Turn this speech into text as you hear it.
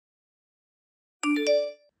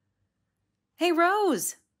Hey,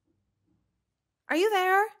 Rose. Are you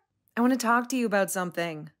there? I want to talk to you about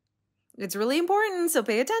something. It's really important, so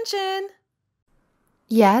pay attention.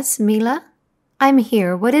 Yes, Mila? I'm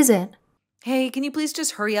here. What is it? Hey, can you please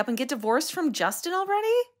just hurry up and get divorced from Justin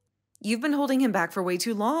already? You've been holding him back for way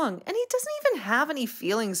too long, and he doesn't even have any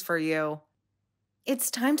feelings for you.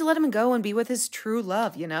 It's time to let him go and be with his true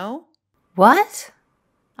love, you know? What?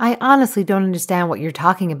 I honestly don't understand what you're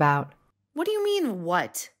talking about. What do you mean,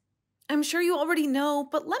 what? I'm sure you already know,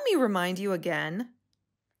 but let me remind you again.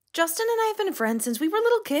 Justin and I have been friends since we were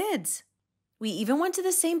little kids. We even went to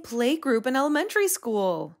the same play group in elementary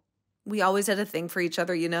school. We always had a thing for each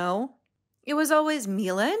other, you know? It was always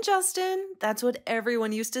Mila and Justin. That's what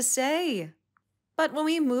everyone used to say. But when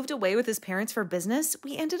we moved away with his parents for business,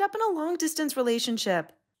 we ended up in a long-distance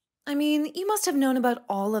relationship. I mean, you must have known about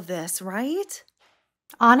all of this, right?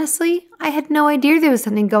 Honestly, I had no idea there was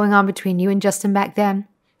something going on between you and Justin back then.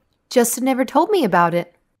 Justin never told me about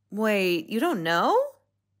it. Wait, you don't know?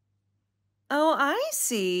 Oh, I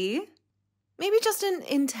see. Maybe Justin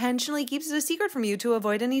intentionally keeps it a secret from you to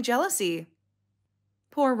avoid any jealousy.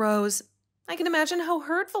 Poor Rose. I can imagine how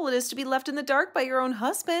hurtful it is to be left in the dark by your own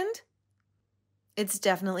husband. It's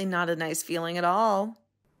definitely not a nice feeling at all.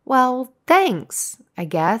 Well, thanks, I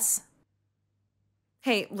guess.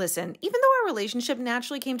 Hey, listen, even though our relationship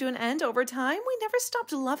naturally came to an end over time, we never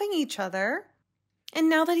stopped loving each other. And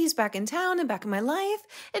now that he's back in town and back in my life,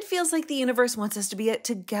 it feels like the universe wants us to be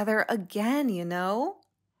together again, you know?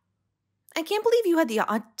 I can't believe you had the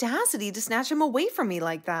audacity to snatch him away from me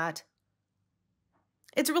like that.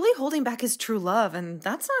 It's really holding back his true love, and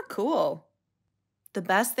that's not cool. The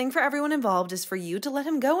best thing for everyone involved is for you to let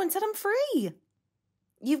him go and set him free.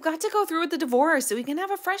 You've got to go through with the divorce so he can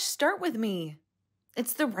have a fresh start with me.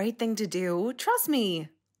 It's the right thing to do. Trust me.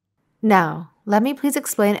 Now, let me please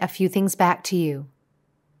explain a few things back to you.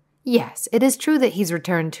 Yes, it is true that he's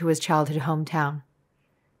returned to his childhood hometown.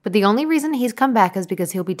 But the only reason he's come back is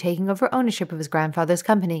because he'll be taking over ownership of his grandfather's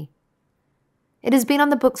company. It has been on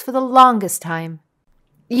the books for the longest time.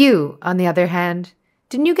 You, on the other hand,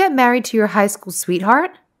 didn't you get married to your high school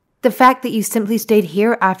sweetheart? The fact that you simply stayed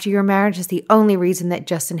here after your marriage is the only reason that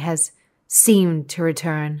Justin has seemed to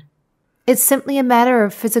return. It's simply a matter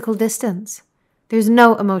of physical distance. There's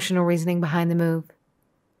no emotional reasoning behind the move.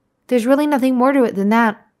 There's really nothing more to it than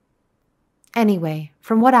that. Anyway,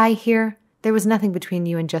 from what I hear, there was nothing between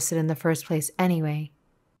you and Justin in the first place anyway.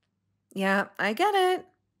 Yeah, I get it.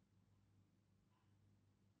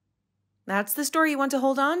 That's the story you want to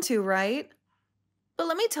hold on to, right? But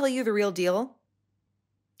let me tell you the real deal.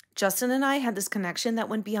 Justin and I had this connection that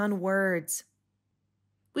went beyond words.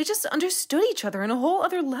 We just understood each other on a whole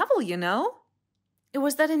other level, you know? It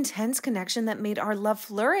was that intense connection that made our love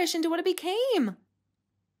flourish into what it became.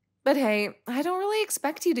 But hey, I don't really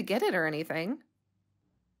expect you to get it or anything.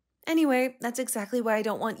 Anyway, that's exactly why I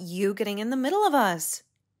don't want you getting in the middle of us.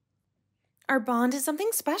 Our bond is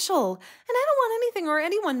something special, and I don't want anything or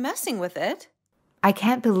anyone messing with it. I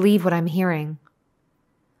can't believe what I'm hearing.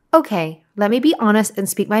 Okay, let me be honest and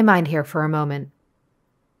speak my mind here for a moment.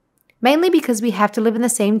 Mainly because we have to live in the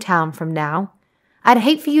same town from now, I'd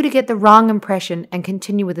hate for you to get the wrong impression and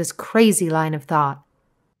continue with this crazy line of thought.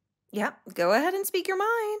 Yep, go ahead and speak your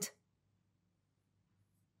mind.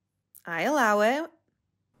 I allow it.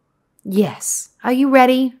 Yes. Are you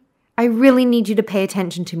ready? I really need you to pay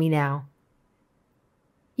attention to me now.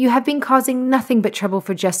 You have been causing nothing but trouble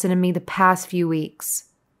for Justin and me the past few weeks.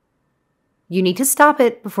 You need to stop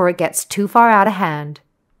it before it gets too far out of hand.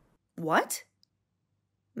 What?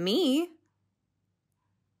 Me?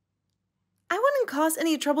 I wouldn't cause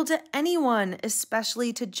any trouble to anyone,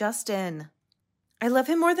 especially to Justin. I love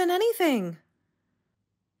him more than anything.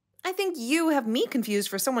 I think you have me confused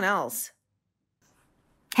for someone else.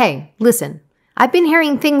 Hey, listen. I've been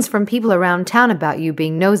hearing things from people around town about you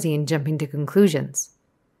being nosy and jumping to conclusions.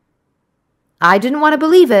 I didn't want to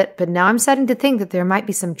believe it, but now I'm starting to think that there might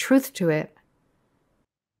be some truth to it.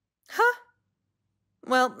 Huh?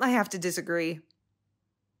 Well, I have to disagree.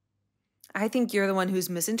 I think you're the one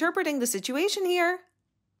who's misinterpreting the situation here.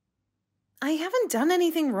 I haven't done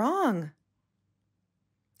anything wrong.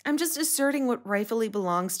 I'm just asserting what rightfully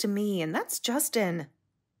belongs to me, and that's Justin.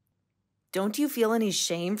 Don't you feel any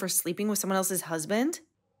shame for sleeping with someone else's husband?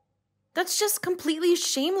 That's just completely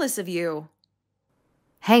shameless of you.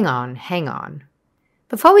 Hang on.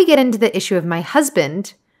 Before we get into the issue of my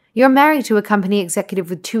husband, you're married to a company executive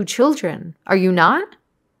with 2 children, are you not?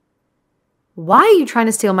 Why are you trying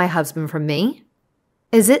to steal my husband from me?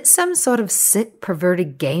 Is it some sort of sick,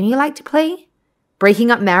 perverted game you like to play? Breaking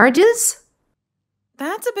up marriages?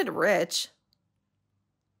 That's a bit rich.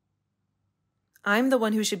 I'm the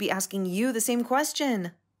one who should be asking you the same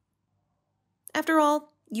question. After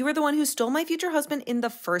all, you were the one who stole my future husband in the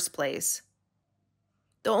first place.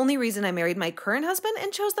 The only reason I married my current husband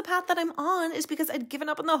and chose the path that I'm on is because I'd given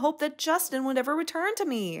up on the hope that Justin would ever return to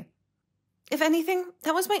me. If anything,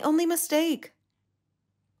 that was my only mistake.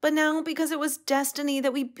 But now, because it was destiny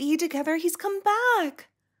that we be together, he's come back.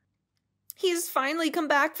 He's finally come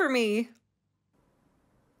back for me.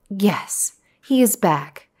 Yes, he is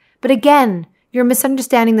back. But again, you're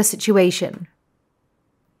misunderstanding the situation.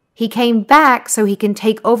 He came back so he can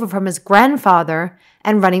take over from his grandfather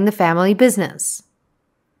and running the family business.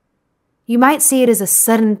 You might see it as a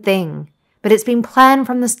sudden thing, but it's been planned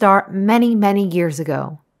from the start many, many years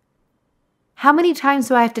ago. How many times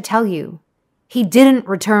do I have to tell you? He didn't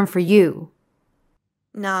return for you.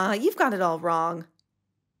 Nah, you've got it all wrong.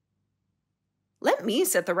 Let me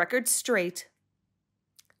set the record straight.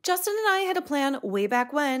 Justin and I had a plan way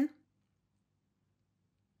back when.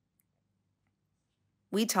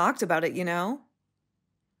 We talked about it, you know.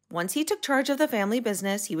 Once he took charge of the family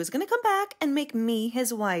business, he was going to come back and make me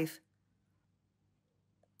his wife.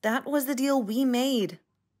 That was the deal we made.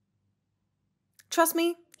 Trust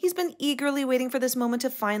me, he's been eagerly waiting for this moment to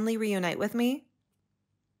finally reunite with me.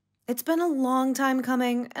 It's been a long time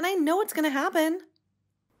coming, and I know it's going to happen.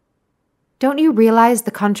 Don't you realize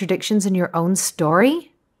the contradictions in your own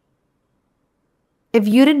story? If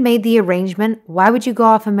you'd had made the arrangement, why would you go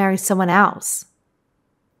off and marry someone else?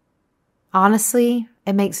 Honestly,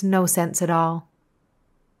 it makes no sense at all.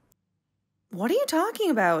 What are you talking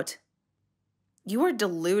about? You are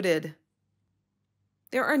deluded.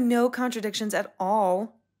 There are no contradictions at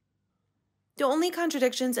all. The only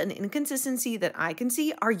contradictions and inconsistency that I can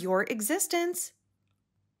see are your existence.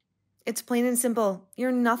 It's plain and simple.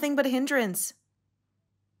 You're nothing but a hindrance.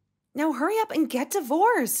 Now hurry up and get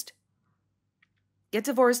divorced. Get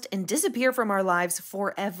divorced and disappear from our lives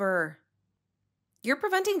forever. You're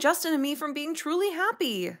preventing Justin and me from being truly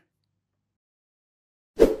happy.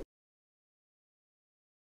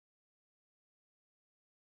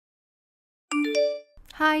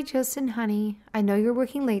 Hi, Justin, honey. I know you're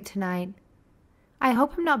working late tonight. I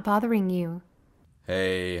hope I'm not bothering you.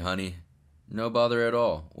 Hey, honey. No bother at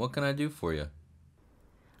all. What can I do for you?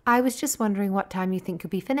 I was just wondering what time you think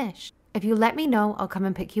you'll be finished. If you let me know, I'll come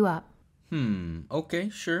and pick you up. Okay,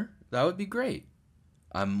 sure. That would be great.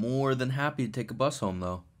 I'm more than happy to take a bus home,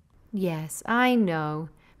 though. Yes, I know.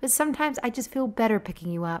 But sometimes I just feel better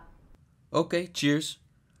picking you up. Okay, cheers.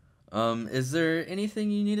 Is there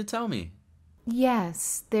anything you need to tell me?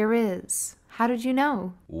 Yes, there is. How did you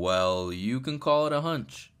know? Well, you can call it a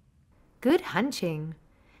hunch. Good hunching.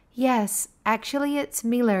 Yes, actually it's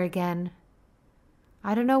Mila again.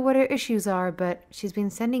 I don't know what her issues are, but she's been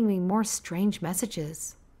sending me more strange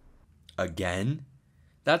messages. Again?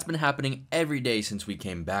 That's been happening every day since we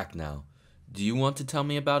came back now. Do you want to tell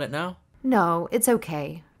me about it now? No, it's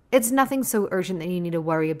okay. It's nothing so urgent that you need to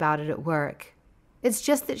worry about it at work. It's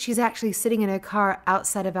just that she's actually sitting in her car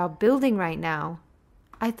outside of our building right now.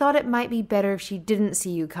 I thought it might be better if she didn't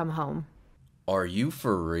see you come home. Are you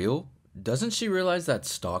for real? Doesn't she realize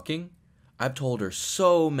that's stalking? I've told her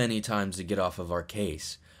so many times to get off of our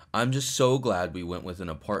case. I'm just so glad we went with an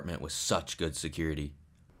apartment with such good security.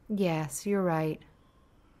 Yes, you're right.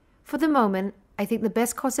 For the moment, I think the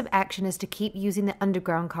best course of action is to keep using the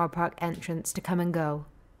underground car park entrance to come and go.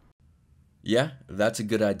 Yeah, that's a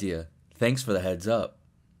good idea. Thanks for the heads up.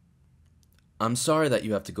 I'm sorry that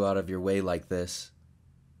you have to go out of your way like this.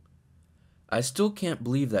 I still can't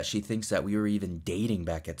believe that she thinks that we were even dating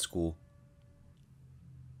back at school.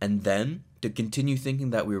 And then, to continue thinking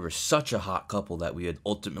that we were such a hot couple that we would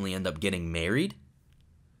ultimately end up getting married?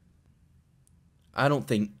 I don't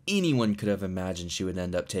think anyone could have imagined she would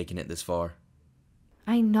end up taking it this far.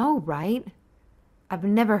 I know, right? I've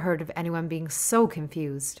never heard of anyone being so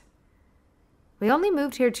confused. We only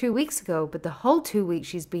moved here 2 weeks ago, but the whole 2 weeks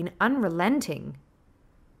she's been unrelenting.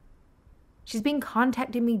 She's been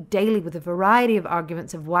contacting me daily with a variety of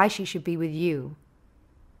arguments of why she should be with you.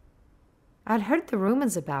 I'd heard the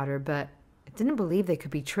rumors about her, but I didn't believe they could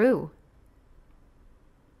be true.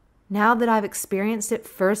 Now that I've experienced it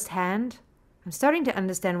firsthand, I'm starting to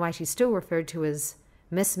understand why she's still referred to as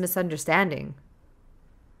Miss Misunderstanding.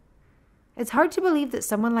 It's hard to believe that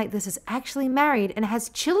someone like this is actually married and has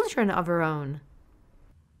children of her own.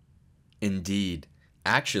 Indeed.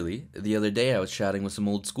 Actually, the other day I was chatting with some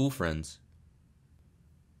old school friends.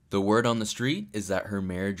 The word on the street is that her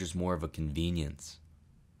marriage is more of a convenience.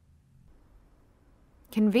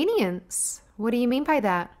 Convenience? What do you mean by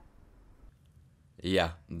that?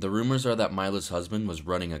 Yeah, the rumors are that Mila's husband was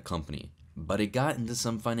running a company, but it got into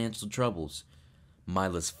some financial troubles.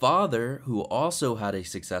 Mila's father, who also had a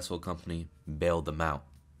successful company, bailed them out.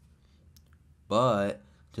 But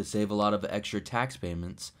to save a lot of extra tax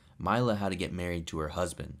payments, Mila had to get married to her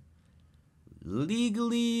husband.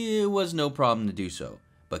 Legally, it was no problem to do so,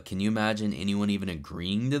 but can you imagine anyone even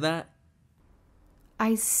agreeing to that?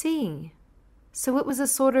 I see. So it was a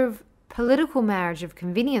sort of political marriage of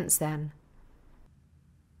convenience then.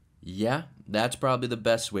 Yeah, that's probably the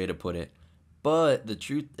best way to put it. But the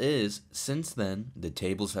truth is, since then, the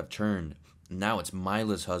tables have turned. Now it's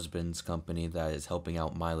Mila's husband's company that is helping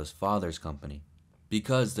out Mila's father's company.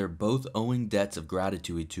 Because they're both owing debts of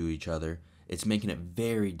gratitude to each other, it's making it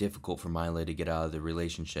very difficult for Mila to get out of the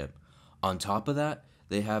relationship. On top of that,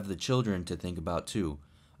 they have the children to think about too.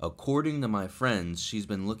 According to my friends, she's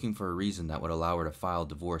been looking for a reason that would allow her to file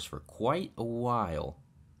divorce for quite a while.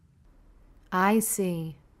 I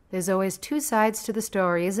see. There's always two sides to the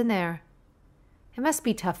story, isn't there? It must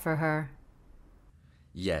be tough for her.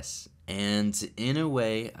 Yes, and in a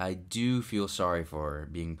way, I do feel sorry for her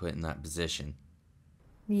being put in that position.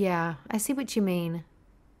 Yeah, I see what you mean.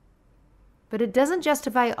 But it doesn't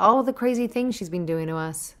justify all the crazy things she's been doing to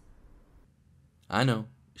us. I know,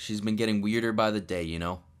 she's been getting weirder by the day,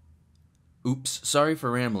 Oops, sorry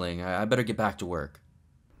for rambling. I better get back to work.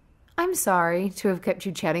 I'm sorry to have kept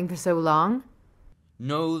you chatting for so long.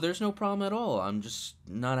 No, there's no problem at all. I'm just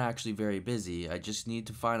not actually very busy. I just need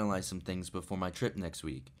to finalize some things before my trip next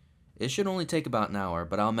week. It should only take about an hour,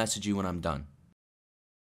 but I'll message you when I'm done.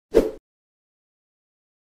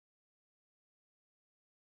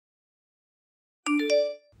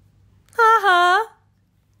 Haha.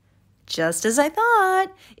 Just as I thought.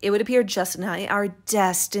 It would appear Justin and I are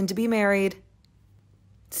destined to be married.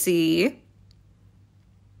 See?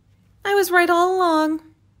 I was right all along.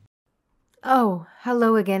 Oh,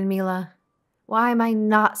 hello again, Mila. Why am I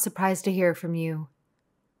not surprised to hear from you?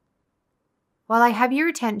 While I have your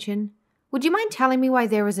attention, would you mind telling me why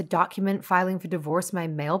there was a document filing for divorce in my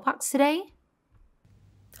mailbox today?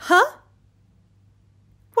 Huh?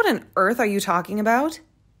 What on earth are you talking about?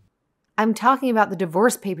 I'm talking about the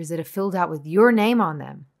divorce papers that are filled out with your name on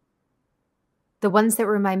them. The ones that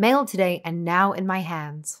were in my mail today and now in my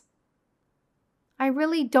hands. I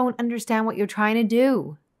really don't understand what you're trying to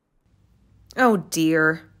do. Oh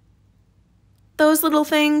dear. Those little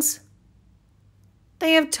things.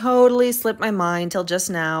 They have totally slipped my mind till just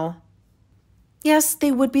now. Yes,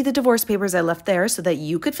 they would be the divorce papers I left there so that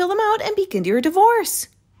you could fill them out and begin your divorce.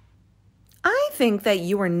 I think that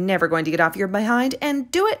you were never going to get off your behind and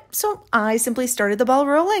do it, so I simply started the ball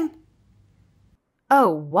rolling. Oh,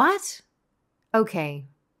 what? Okay.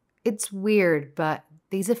 It's weird, but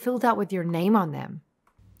these are filled out with your name on them.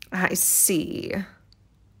 I see.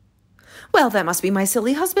 Well, that must be my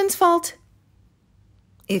silly husband's fault.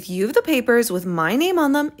 If you have the papers with my name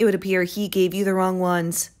on them, it would appear he gave you the wrong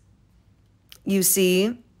ones. You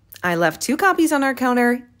see, I left 2 copies on our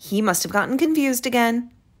counter. He must have gotten confused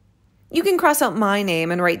again. You can cross out my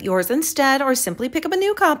name and write yours instead, or simply pick up a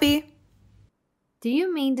new copy. Do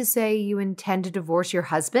you mean to say you intend to divorce your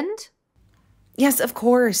husband? Yes, of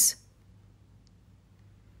course.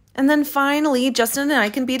 And then finally, Justin and I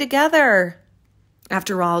can be together.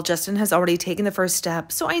 After all, Justin has already taken the first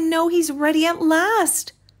step, so I know he's ready at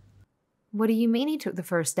last. What do you mean he took the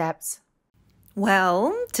first steps?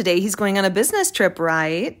 Well, today he's going on a business trip,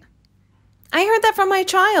 right? I heard that from my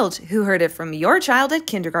child, who heard it from your child at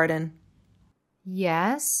kindergarten.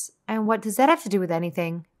 Yes, and what does that have to do with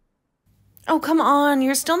anything? Oh, come on,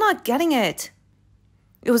 you're still not getting it.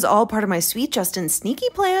 It was all part of my sweet Justin's sneaky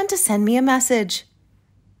plan to send me a message.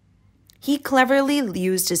 He cleverly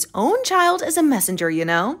used his own child as a messenger,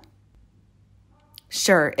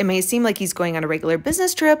 Sure, it may seem like he's going on a regular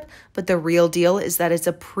business trip, but the real deal is that it's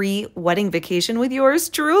a pre-wedding vacation with yours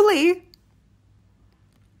truly.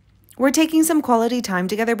 We're taking some quality time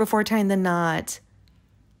together before tying the knot.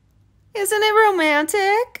 Isn't it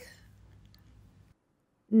romantic?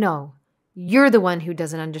 No, you're the one who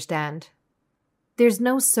doesn't understand. There's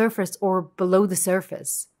no surface or below the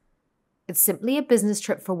surface. It's simply a business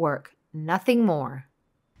trip for work, nothing more.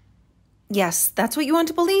 Yes, that's what you want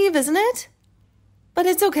to believe, isn't it? But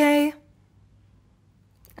it's okay.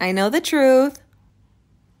 I know the truth.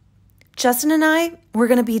 Justin and I, we're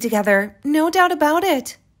going to be together, no doubt about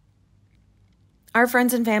it. Our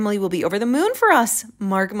friends and family will be over the moon for us,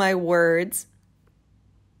 mark my words.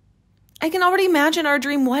 I can already imagine our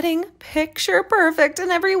dream wedding, picture perfect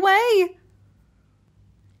in every way.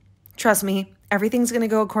 Trust me, everything's going to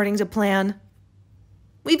go according to plan.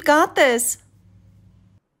 We've got this.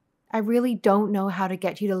 I really don't know how to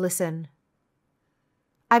get you to listen.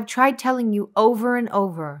 I've tried telling you over and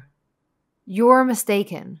over. You're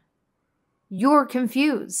mistaken. You're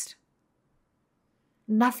confused.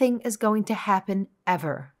 Nothing is going to happen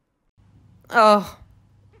ever. Oh.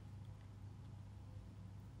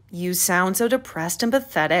 You sound so depressed and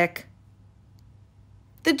pathetic.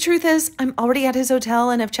 The truth is, I'm already at his hotel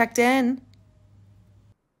and have checked in.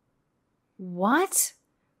 What?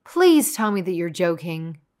 Please tell me that you're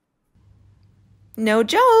joking. No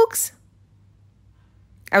jokes.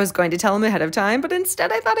 I was going to tell him ahead of time, but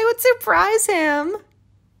instead I thought I would surprise him.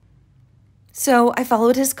 So I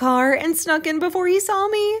followed his car and snuck in before he saw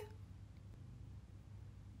me.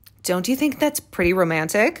 Don't you think that's pretty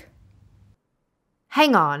romantic?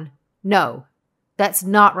 Hang on. No, that's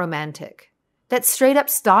not romantic. That's straight up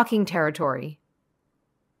stalking territory.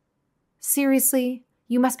 Seriously,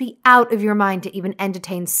 you must be out of your mind to even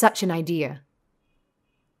entertain such an idea.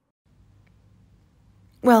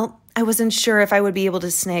 Well, I wasn't sure if I would be able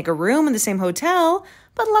to snag a room in the same hotel,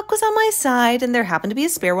 but luck was on my side and there happened to be a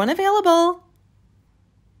spare one available.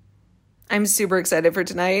 I'm super excited for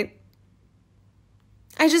tonight.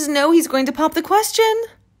 I just know he's going to pop the question.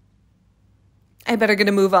 I better get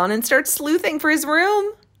a move on and start sleuthing for his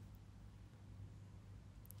room.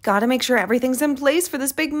 Gotta make sure everything's in place for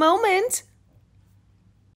this big moment.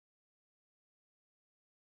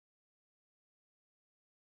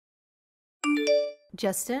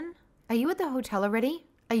 Justin, are you at the hotel already?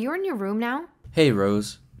 Are you in your room now? Hey,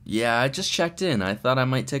 Rose. Yeah, I just checked in. I thought I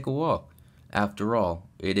might take a walk. After all,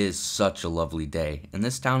 it is such a lovely day, and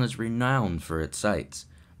this town is renowned for its sights.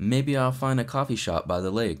 Maybe I'll find a coffee shop by the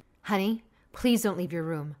lake. Honey, please don't leave your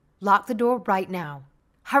room. Lock the door right now.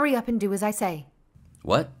 Hurry up and do as I say.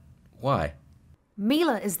 What? Why?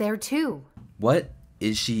 Mila is there too. What?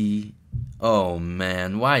 Is she... Oh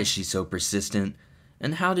man, why is she so persistent?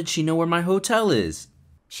 And how did she know where my hotel is?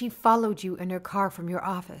 She followed you in her car from your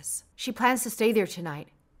office. She plans to stay there tonight.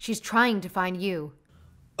 She's trying to find you.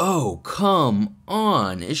 Oh, come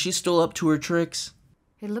on. Is she still up to her tricks?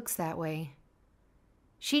 It looks that way.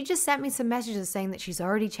 She just sent me some messages saying that she's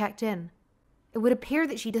already checked in. It would appear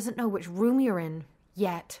that she doesn't know which room you're in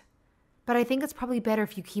yet. But I think it's probably better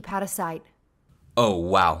if you keep out of sight. Oh,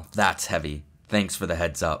 wow. That's heavy. Thanks for the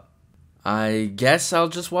heads up. I guess I'll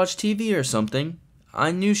just watch TV or something.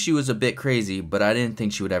 I knew she was a bit crazy, but I didn't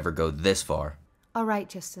think she would ever go this far. All right,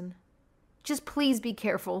 Justin. Just please be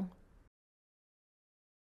careful.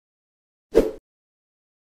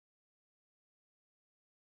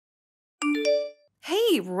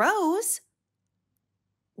 Hey, Rose.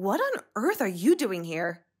 What on earth are you doing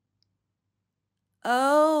here?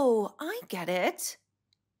 Oh, I get it.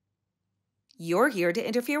 You're here to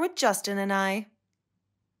interfere with Justin and I.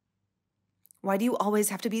 Why do you always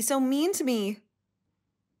have to be so mean to me?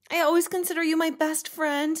 I always consider you my best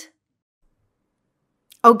friend.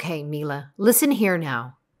 Okay, Mila, listen here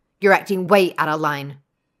now. You're acting way out of line.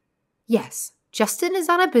 Yes, Justin is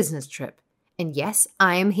on a business trip. And yes,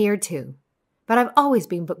 I am here too. But I've always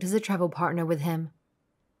been booked as a travel partner with him.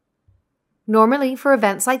 Normally, for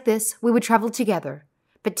events like this, we would travel together.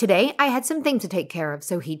 But today, I had some things to take care of,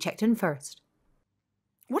 so he checked in first.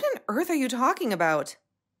 What on earth are you talking about?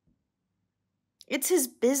 It's his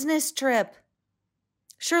business trip.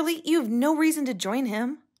 Surely you have no reason to join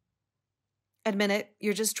him. Admit it,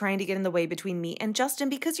 you're just trying to get in the way between me and Justin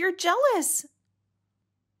because you're jealous.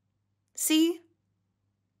 See?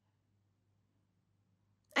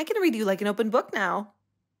 I can read you like an open book now.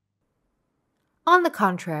 On the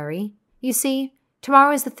contrary, you see,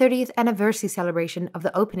 tomorrow is the 30th anniversary celebration of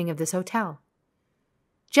the opening of this hotel.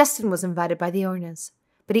 Justin was invited by the owners,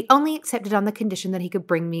 but he only accepted on the condition that he could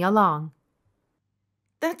bring me along.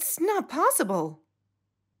 That's not possible.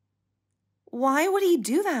 Why would he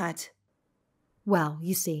do that? Well,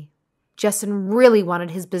 you see, Justin really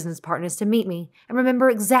wanted his business partners to meet me and remember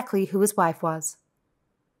exactly who his wife was.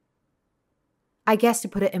 I guess to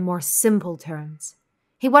put it in more simple terms,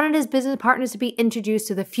 he wanted his business partners to be introduced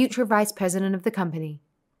to the future vice president of the company.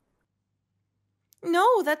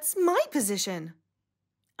 No, that's my position.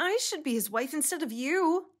 I should be his wife instead of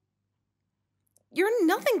you. You're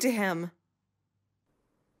nothing to him.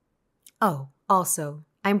 Oh, also,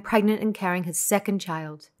 I'm pregnant and carrying his second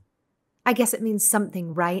child. I guess it means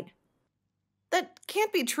something, right? That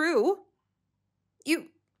can't be true.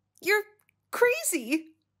 You're crazy.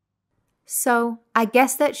 So, I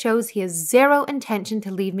guess that shows he has zero intention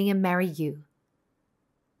to leave me and marry you.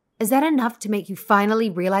 Is that enough to make you finally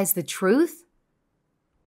realize the truth?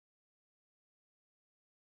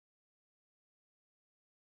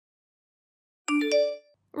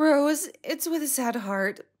 Rose, it's with a sad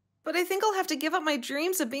heart, but I think I'll have to give up my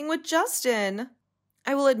dreams of being with Justin.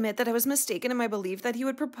 I will admit that I was mistaken in my belief that he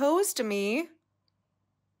would propose to me.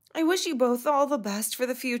 I wish you both all the best for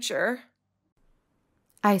the future.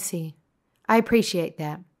 I see. I appreciate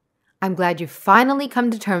that. I'm glad you finally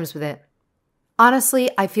come to terms with it. Honestly,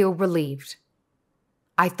 I feel relieved.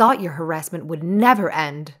 I thought your harassment would never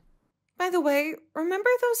end. By the way, remember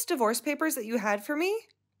those divorce papers that you had for me?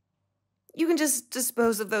 You can just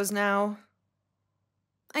dispose of those now.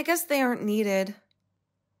 I guess they aren't needed.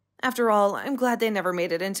 After all, I'm glad they never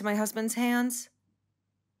made it into my husband's hands.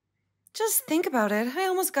 Just think about it. I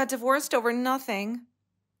almost got divorced over nothing.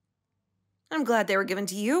 I'm glad they were given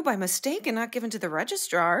to you by mistake and not given to the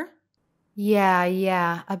registrar.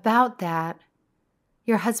 Yeah, about that.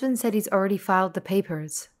 Your husband said he's already filed the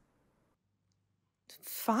papers.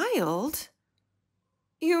 Filed?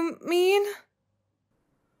 You mean?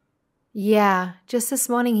 Yeah, just this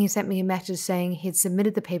morning he sent me a message saying he'd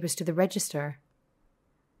submitted the papers to the register.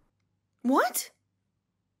 What?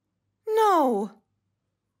 No.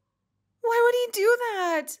 Why would he do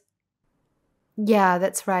that? Yeah,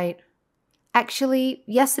 that's right. Actually,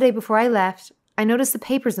 yesterday before I left, I noticed the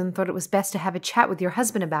papers and thought it was best to have a chat with your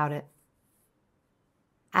husband about it.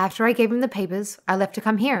 After I gave him the papers, I left to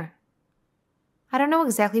come here. I don't know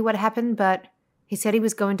exactly what happened, but he said he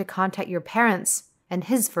was going to contact your parents and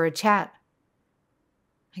his for a chat.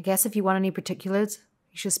 I guess if you want any particulars,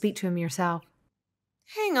 you should speak to him yourself.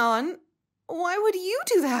 Hang on. Why would you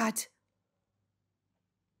do that?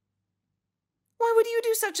 Why would you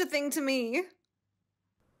do such a thing to me?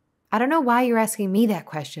 I don't know why you're asking me that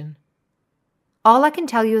question. All I can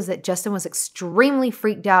tell you is that Justin was extremely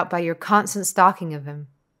freaked out by your constant stalking of him.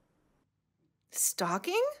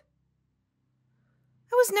 Stalking?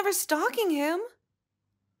 I was never stalking him.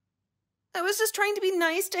 I was just trying to be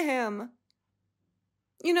nice to him.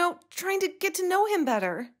 You know, trying to get to know him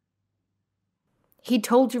better. He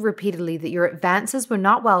told you repeatedly that your advances were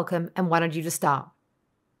not welcome and wanted you to stop.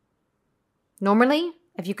 Normally,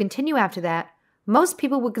 if you continue after that, most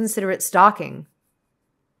people would consider it stalking.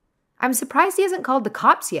 I'm surprised he hasn't called the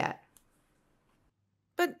cops yet.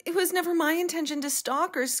 But it was never my intention to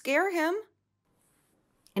stalk or scare him.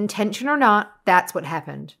 Intention or not, that's what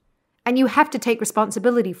happened. And you have to take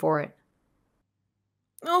responsibility for it.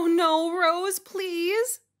 Oh no, Rose,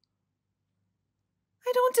 please.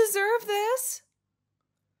 I don't deserve this.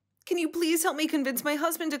 Can you please help me convince my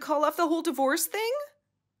husband to call off the whole divorce thing?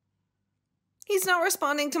 He's not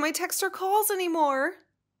responding to my texts or calls anymore.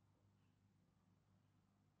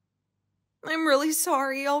 I'm really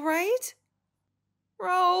sorry, all right?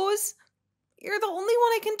 Rose, you're the only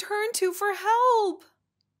one I can turn to for help.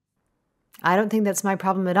 I don't think that's my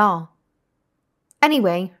problem at all.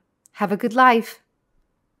 Anyway, have a good life.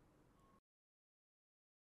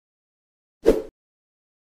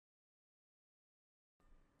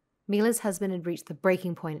 Mila's husband had reached the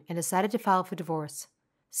breaking point and decided to file for divorce,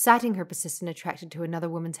 citing her persistent attraction to another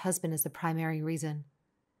woman's husband as the primary reason.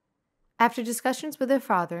 After discussions with her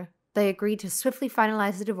father, they agreed to swiftly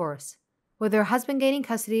finalize the divorce, with her husband gaining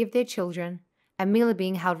custody of their children and Mila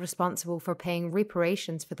being held responsible for paying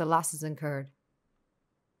reparations for the losses incurred.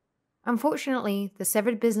 Unfortunately, the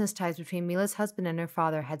severed business ties between Mila's husband and her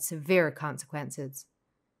father had severe consequences,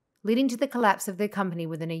 leading to the collapse of their company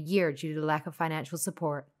within a year due to the lack of financial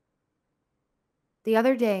support. The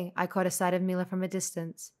other day, I caught a sight of Mila from a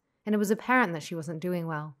distance, and it was apparent that she wasn't doing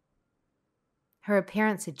well. Her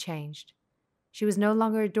appearance had changed. She was no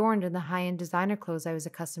longer adorned in the high-end designer clothes I was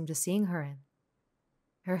accustomed to seeing her in.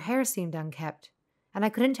 Her hair seemed unkempt, and I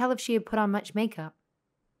couldn't tell if she had put on much makeup.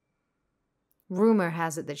 Rumor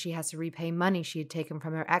has it that she has to repay money she had taken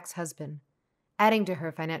from her ex-husband, adding to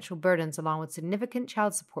her financial burdens along with significant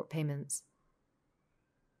child support payments.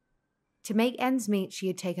 To make ends meet, she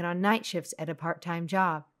had taken on night shifts at a part-time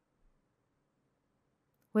job.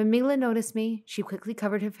 When Mila noticed me, she quickly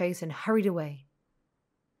covered her face and hurried away.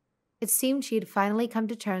 It seemed she had finally come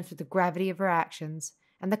to terms with the gravity of her actions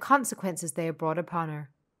and the consequences they had brought upon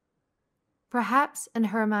her. Perhaps, in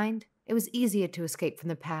her mind, it was easier to escape from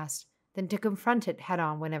the past than to confront it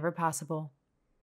head-on whenever possible.